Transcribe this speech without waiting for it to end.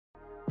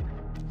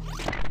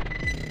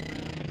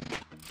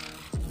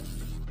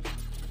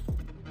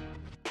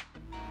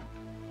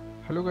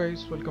Hello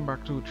guys, welcome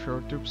back to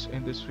Short Tips.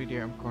 In this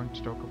video I'm going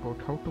to talk about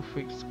how to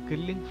fix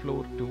Killing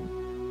Floor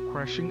 2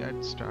 crashing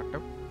at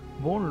startup,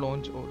 won't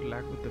launch or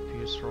lag with the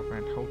FPS Drop,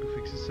 and how to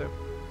fix this up.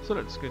 So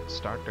let's get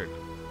started.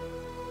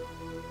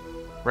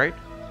 Right,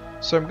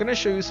 so I'm gonna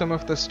show you some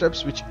of the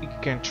steps which you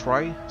can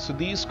try. So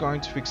these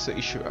going to fix the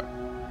issue up.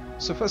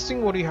 So first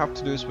thing what you have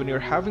to do is when you're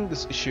having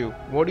this issue,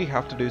 what you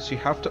have to do is you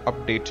have to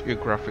update your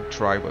graphic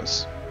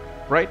drivers.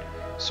 Right,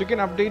 so you can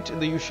update in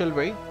the usual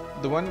way.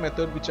 The one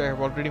method which I have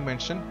already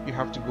mentioned, you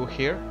have to go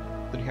here,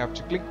 then you have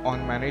to click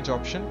on manage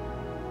option.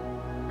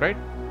 Right,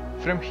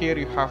 from here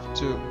you have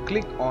to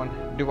click on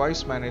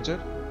device manager.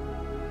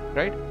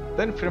 Right,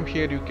 then from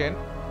here you can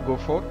go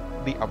for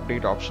the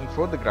update option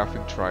for the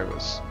graphic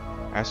drivers.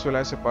 As well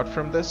as apart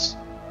from this,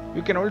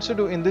 you can also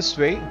do in this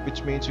way,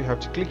 which means you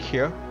have to click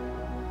here,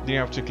 then you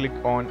have to click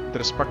on the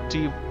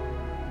respective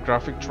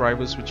graphic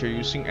drivers which you're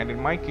using, and in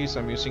my case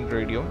I'm using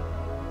Radeon,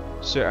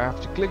 so I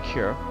have to click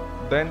here,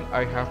 then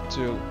I have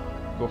to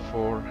go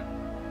for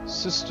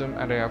system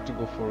and I have to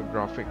go for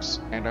graphics,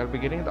 and I'll be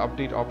getting the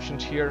update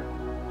options here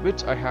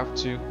which I have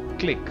to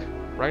click.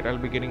 Right, I'll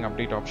be getting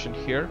update option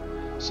here,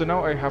 so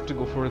now I have to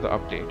go for the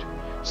update.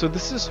 So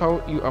this is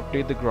how you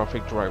update the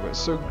graphic drivers.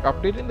 So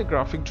updating the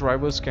graphic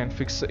drivers can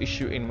fix the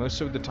issue in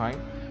most of the time.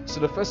 So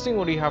the first thing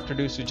what you have to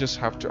do is you just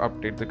have to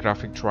update the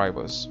graphic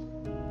drivers.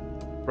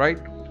 Right,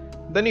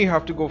 then you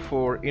have to go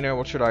for,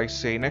 what should I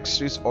say, next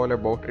is all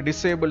about a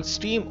disable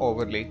Steam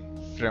overlay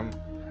from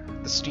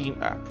the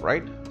Steam app.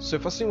 Right, so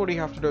first thing what you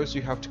have to do is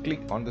you have to click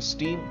on the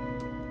Steam,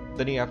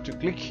 then you have to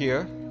click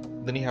here,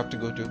 then you have to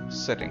go to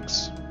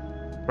settings.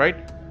 Right,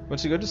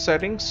 once you go to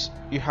settings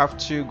you have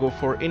to go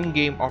for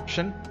in-game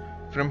option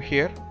from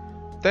here,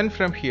 then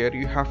from here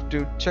you have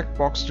to check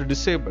box to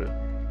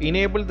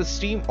enable the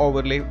Steam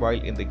overlay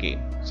while in the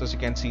game. So as you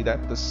can see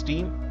that the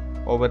Steam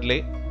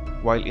overlay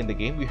while in the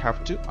game you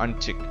have to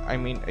untick,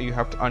 you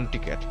have to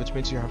untick it, which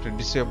means you have to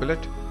disable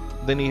it,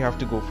 then you have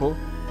to go for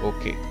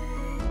OK.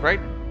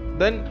 Right,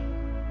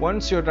 then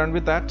once you're done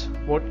with that,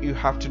 what you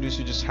have to do is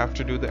you just have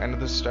to do the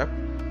another step.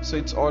 So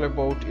it's all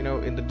about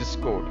in the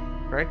Discord.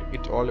 Right,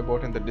 it's all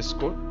about in the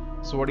Discord.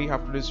 So what you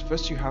have to do is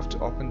first you have to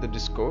open the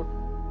Discord,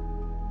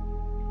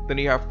 then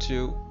you have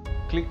to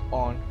click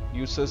on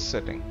user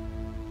setting.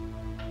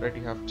 Right,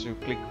 you have to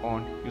click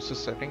on user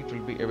setting. It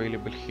will be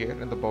available here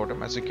in the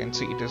bottom. As you can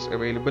see, it is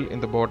available in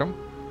the bottom.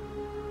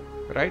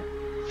 Right,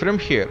 from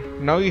here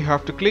now you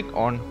have to click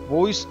on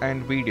voice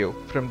and video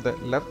from the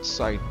left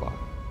sidebar.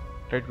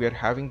 Right, we are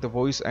having the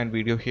voice and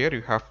video here.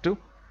 You have to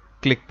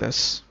click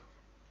this.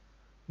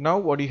 Now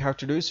what you have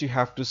to do is you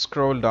have to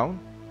scroll down.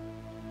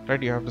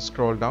 Right, you have to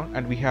scroll down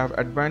and we have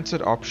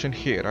advanced option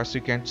here, as you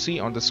can see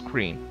on the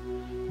screen.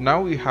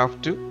 Now you have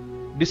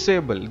to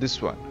disable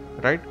this one.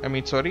 Right,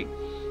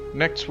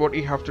 next what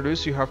you have to do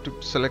is you have to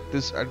select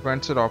this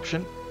advanced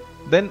option.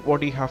 Then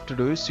what you have to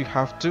do is you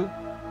have to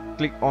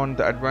click on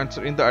the advanced.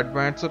 In the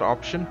advanced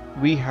option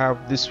we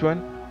have this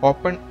one,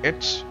 Open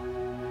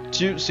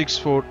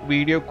H.264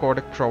 video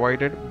codec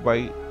provided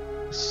by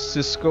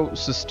Cisco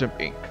System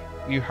Inc.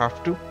 You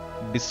have to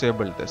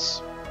disable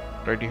this.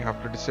 Right, you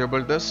have to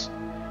disable this.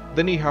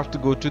 Then you have to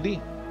go to the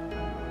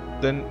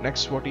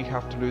next what you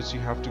have to do is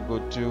you have to go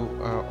to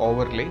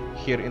overlay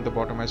here in the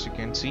bottom, as you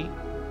can see.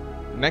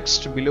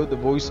 Next, below the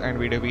voice and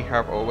video we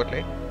have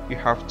overlay. You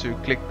have to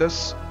click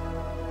this.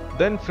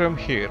 Then from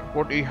here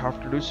what you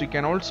have to do is you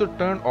can also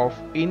turn off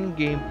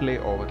in-game play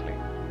overlay.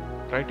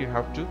 Right, you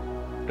have to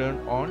turn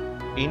on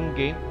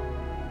in-game,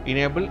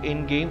 enable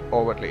in-game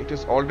overlay. It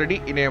is already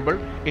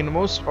enabled in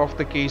most of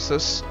the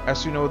cases,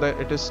 as you know that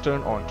it is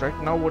turned on. Right,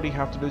 now what you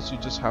have to do is you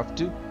just have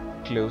to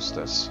close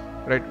this.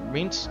 Right,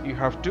 means you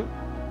have to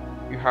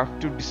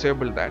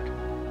disable that.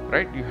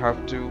 Right, you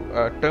have to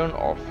turn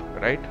off.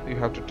 Right, you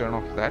have to turn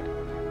off that.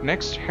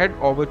 Next, head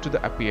over to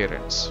the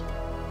appearance.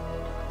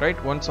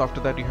 Right, once after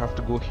that you have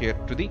to go here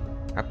to the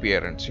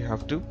appearance. You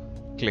have to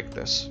click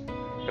this.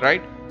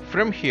 Right,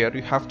 from here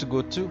you have to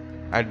go to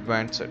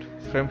advanced.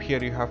 From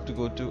here you have to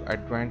go to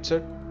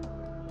advanced.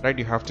 Right,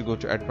 you have to go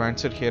to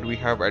advanced. Here we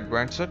have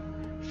advanced.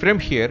 From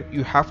here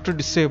you have to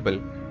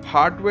disable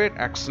hardware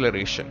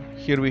acceleration.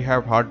 Here we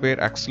have hardware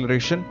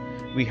acceleration.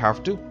 We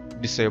have to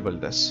disable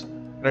this.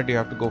 Right, you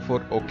have to go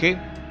for OK.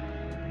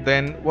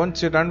 Then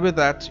once you're done with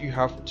that,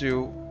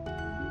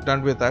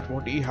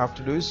 what you have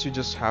to do is you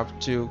just have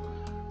to,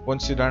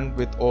 once you're done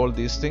with all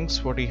these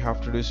things, what you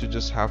have to do is you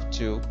just have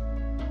to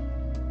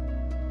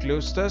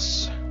close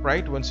this.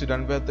 Right, once you're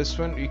done with this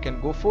one, you can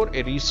go for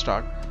a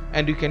restart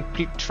and you can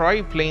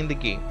try playing the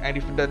game, and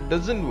if that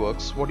doesn't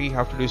work, what you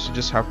have to do is you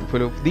just have to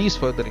follow these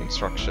further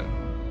instruction.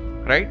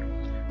 Right,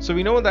 so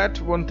we know that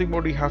one thing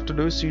what you have to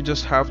do is you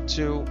just have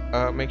to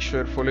make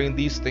sure following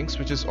these things,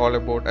 which is all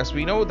about, as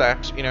we know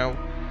that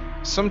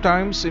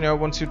sometimes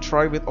once you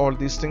try with all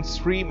these things,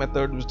 3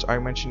 methods which I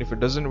mentioned, if it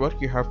doesn't work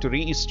you have to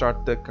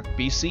restart the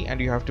PC and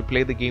you have to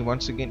play the game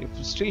once again. If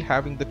you're still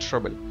having the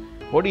trouble,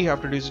 what you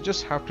have to do is you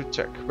just have to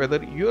check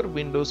whether your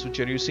Windows which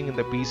you're using in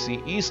the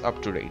PC is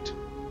up to date.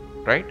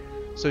 Right,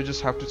 so you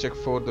just have to check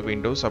for the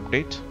Windows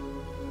update.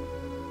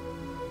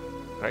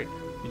 Right,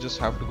 you just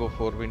have to go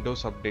for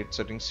Windows Update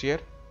settings here.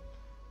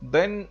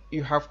 Then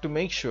you have to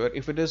make sure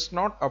if it is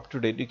not up to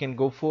date, you can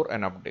go for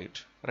an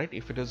update, right?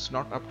 If it is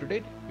not up to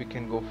date, we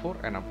can go for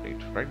an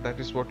update, right? That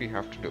is what you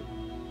have to do,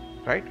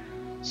 right?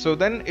 So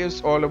then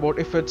is all about,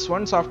 if it's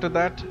once after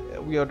that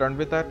we are done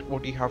with that,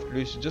 what you have to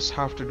do is you just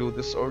have to do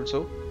this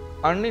also,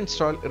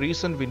 uninstall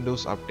recent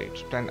Windows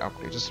update 10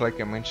 update, just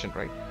like I mentioned,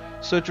 right?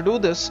 So to do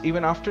this,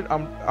 even after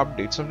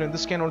update, sometimes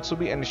this can also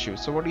be an issue.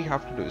 So what you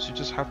have to do is you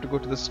just have to go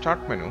to the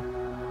start menu,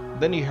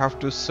 then you have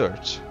to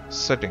search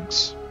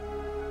settings.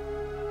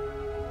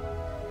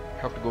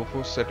 Have to go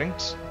for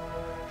settings.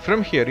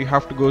 From here you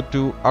have to go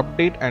to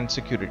update and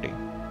security,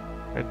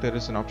 right? There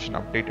is an option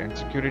update and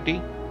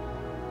security.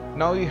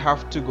 Now you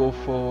have to go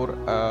for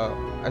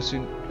as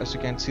you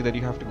can see that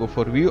you have to go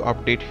for view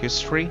update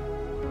history,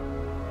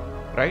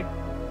 right?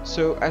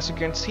 So as you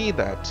can see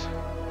that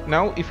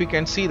now, if you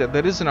can see that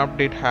there is an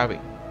update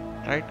having,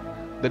 right?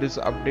 There is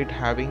an update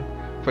having,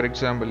 for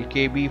example,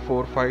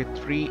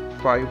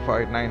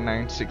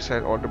 KB453559996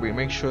 had ought to be,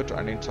 make sure to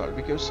uninstall,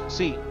 because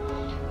see,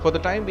 for the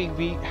time being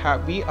we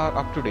are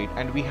up to date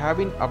and we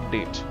haven't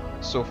update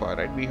so far,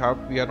 right? We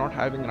are not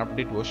having an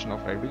update version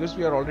of, right? Because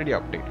we are already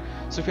update.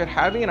 So if you're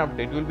having an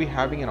update, you'll be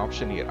having an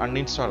option here,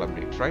 uninstall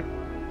update, right?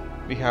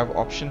 We have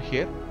option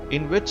here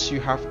in which you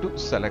have to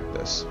select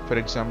this. For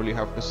example, you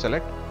have to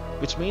select,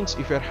 which means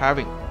if you're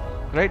having,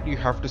 right, you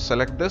have to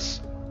select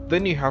this,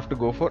 then you have to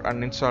go for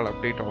uninstall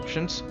update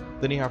options,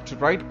 then you have to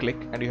right click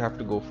and you have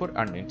to go for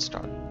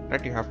uninstall,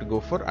 right? You have to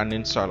go for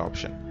uninstall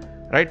option,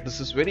 right?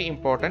 This is very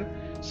important.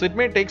 So it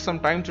may take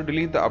some time to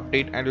delete the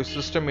update and your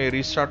system may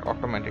restart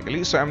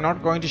automatically. So I'm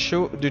not going to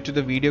show due to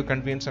the video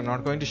convenience, I'm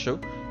not going to show,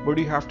 but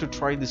you have to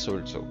try this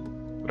also,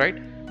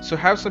 right? So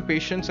have some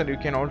patience, and you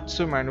can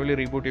also manually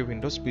reboot your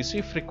Windows PC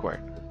if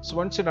required. So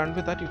once you're done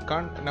with that, you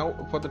can't, now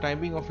for the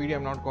time being of video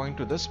I'm not going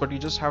to this, but you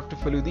just have to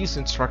follow these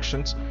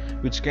instructions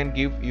which can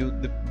give you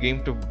the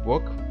game to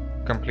work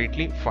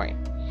completely fine.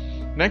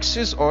 Next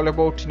is all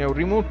about,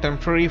 remove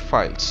temporary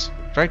files,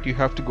 right? You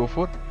have to go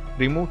for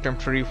remove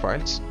temporary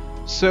files.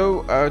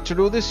 So to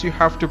do this you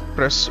have to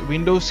press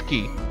Windows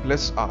key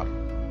plus R,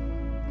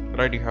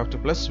 right? You have to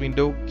press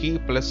Windows key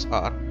plus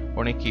R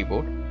on a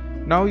keyboard.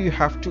 Now you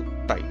have to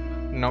type,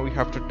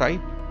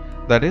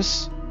 that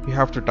is, you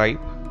have to type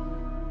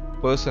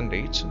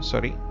percentage,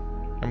 sorry,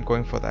 I'm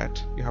going for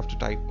that. You have to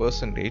type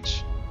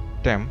percentage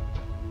temp,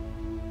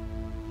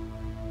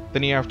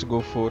 then you have to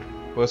go for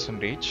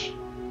percentage,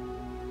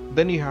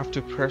 then you have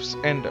to press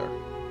enter.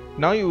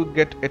 Now you will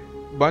get a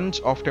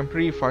bunch of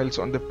temporary files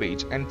on the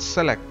page, and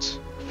select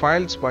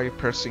files by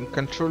pressing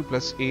Ctrl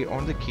plus A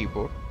on the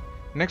keyboard.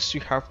 Next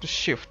you have to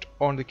shift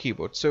on the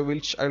keyboard, so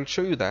I'll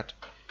show you that.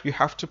 You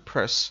have to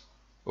press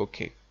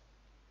OK.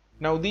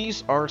 Now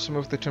these are some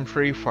of the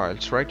temporary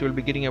files, right? You'll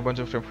be getting a bunch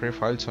of temporary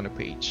files on a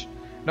page.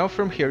 Now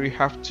from here you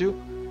have to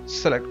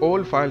select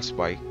all files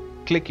by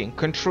clicking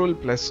Ctrl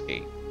plus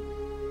A.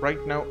 Right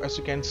now as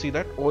you can see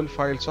that all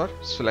files are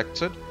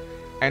selected,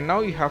 and now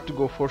you have to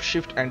go for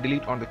Shift and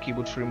Delete on the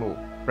keyboard to remove,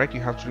 right?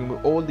 You have to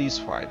remove all these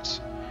files.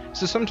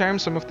 So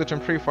sometimes some of the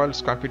temporary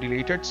files can't be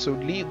deleted, so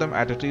leave them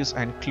as it is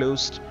and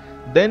closed.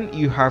 Then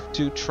you have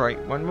to try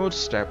one more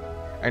step,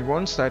 and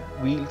once that,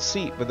 we'll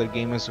see whether the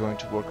game is going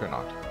to work or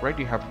not, right?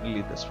 You have to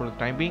delete this. For the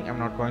time being I'm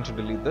not going to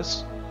delete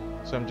this,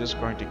 so I'm just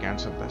going to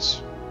cancel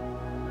this,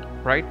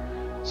 right?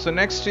 So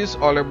next is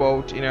all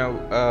about,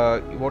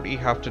 what you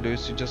have to do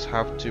is you just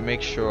have to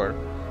make sure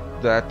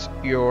that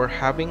you're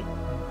having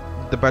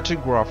the better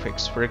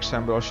graphics. For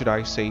example, or should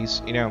I say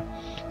is,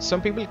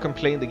 some people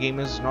complain the game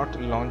is not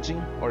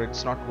launching or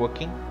it's not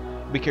working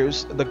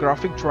because the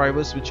graphic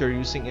drivers which you're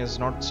using is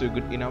not so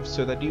good enough.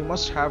 So that you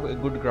must have a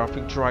good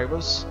graphic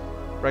drivers,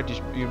 right?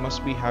 You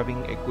must be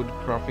having a good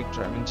graphic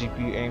driver,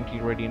 GPU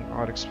AMD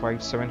Radeon RX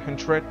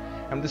 5700,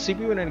 and the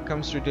CPU when it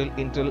comes to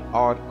Intel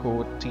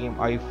R-Core TM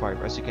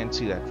i5, as you can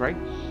see that, right?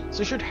 So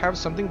you should have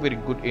something very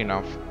good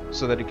enough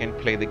so that you can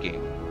play the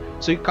game.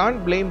 So you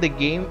can't blame the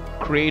game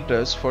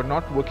creators for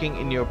not working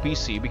in your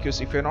PC,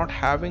 because if you're not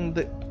having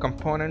the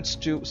components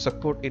to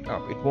support it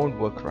up, it won't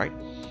work, right?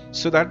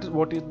 So that is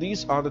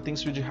these are the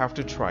things which you have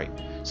to try.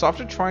 So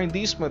after trying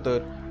this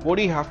method, what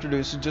you have to do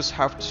is you just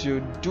have to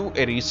do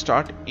a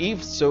restart.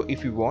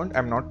 If you want,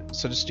 I'm not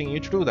suggesting you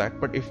to do that,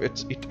 but if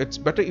it's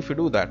better if you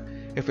do that.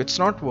 If it's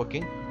not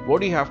working,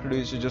 what you have to do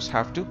is you just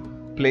have to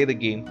play the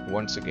game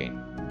once again,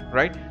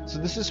 right? So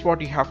this is what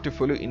you have to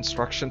follow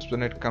instructions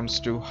when it comes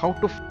to how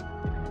to